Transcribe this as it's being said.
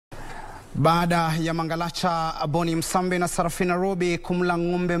Baada ya Mangalacha, Boni Msambe na Sarafina Robi kumla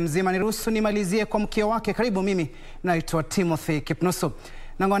ng'ombe mzima, niruhusu nimalizie kwa mkeo wake. Karibu, mimi naitwa Timothy Kipnusu.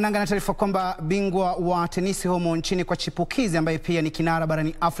 Nangonanga na taarifa kwamba bingwa wa tenisi humu nchini kwa chipukizi ambaye pia ni kinara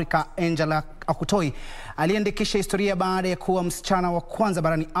Barani Afrika Angela Okutoyi aliyeandikisha historia baada ya kuwa msichana wa kwanza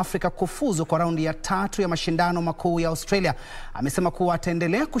Barani Afrika kufuzu kwa raundi ya 3 ya mashindano makuu ya Australia. Amesema kuwa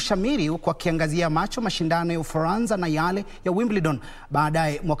ataendelea kushamiri huku akiangazia macho mashindano ya Ufaransa na yale ya Wimbledon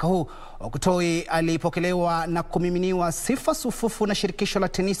baadaye mwaka huu. Okutoyi alipokelewa na kumiminiwa sifa sufufu na shirikisho la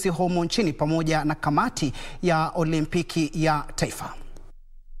tenisi humu nchini pamoja na kamati ya Olimpiki ya taifa.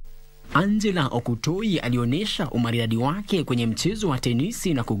 Angela Okutoyi alionyesha umaridadi wake kwenye mchezo wa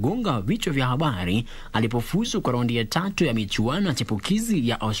tenisi na kugonga vichwa vya habari alipofuzu kwa raundi ya 3 ya michuano ya chipukizi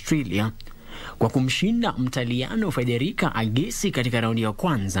ya Australia. Kwa kumshinda Mtaliano Federica Agassi katika raundi ya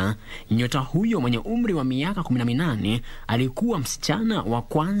kwanza, nyota huyo mwenye umri wa miaka 18 alikuwa msichana wa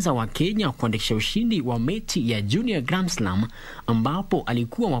kwanza wa Kenya kuandikisha ushindi wa mechi ya Junior Grand Slam, ambapo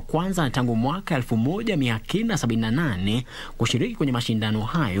alikuwa wa kwanza tangu mwaka 1978 kushiriki kwenye mashindano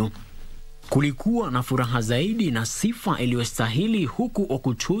hayo. Kulikuwa na furaha zaidi na sifa iliyostahili huku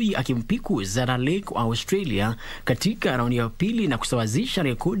Okutoyi akimpiku Zara Lake wa Australia katika raundi ya pili na kusawazisha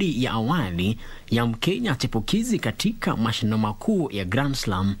rekodi ya awali ya Mkenya chipukizi katika mashindano makuu ya Grand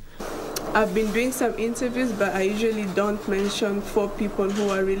Slam. I've been doing some interviews, but I usually don't mention 4 people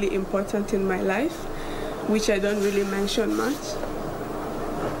who are really important in my life, which I don't really mention much.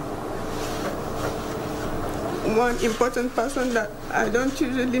 One important person that I don't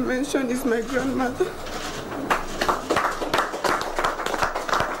usually mention is my grandmother.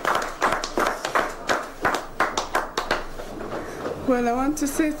 Well, I want to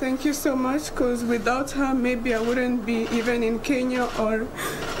say thank you so much, because without her, maybe I wouldn't be even in Kenya, or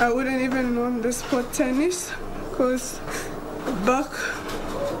I wouldn't even know the sport tennis, because back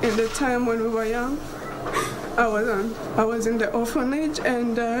in the time when we were young, I was in the orphanage,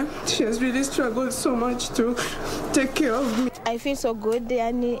 and she has really struggled so much to take care of me. I feel so good,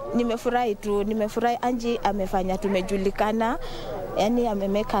 yani nimefurahi tu, nimefurahi Angie amefanya tumejulikana, yani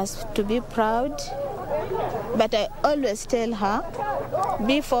make us to be proud. But I always tell her,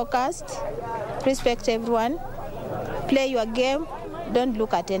 be focused, respect everyone, play your game, don't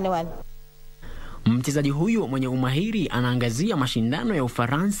look at anyone. Mchezaji huyu mwenye umahiri anaangazia mashindano ya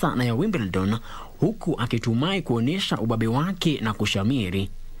Ufaransa na ya Wimbledon huku akitumai kuonesha ubabe wake na kushamiri.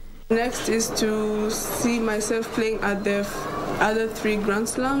 Next is to see myself playing at the other 3 Grand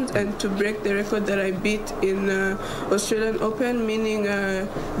Slams and to break the record that I beat in Australian Open, meaning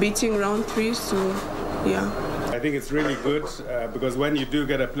beating round 3. So, yeah. I think it's really good because when you do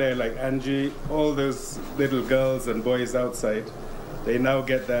get a player like Angie, all those little girls and boys outside, they now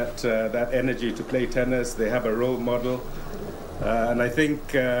get that energy to play tennis. They have a role model. And I think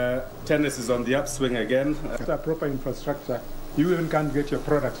tennis is on the upswing again. Without proper infrastructure, you even can't get your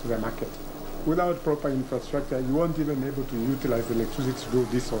products to the market. Without proper infrastructure, you won't even be able to utilize electricity to do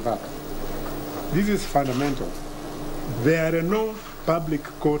this or that. This is fundamental. There are no public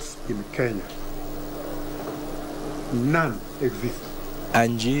courts in Kenya. None exist.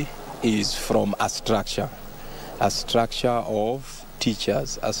 Angie is from a structure of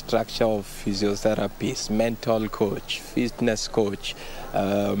teachers, a structure of physiotherapists, mental coach, fitness coach,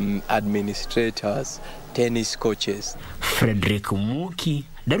 administrators, tennis coaches. Frederick Muki,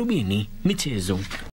 Darubini Michezo.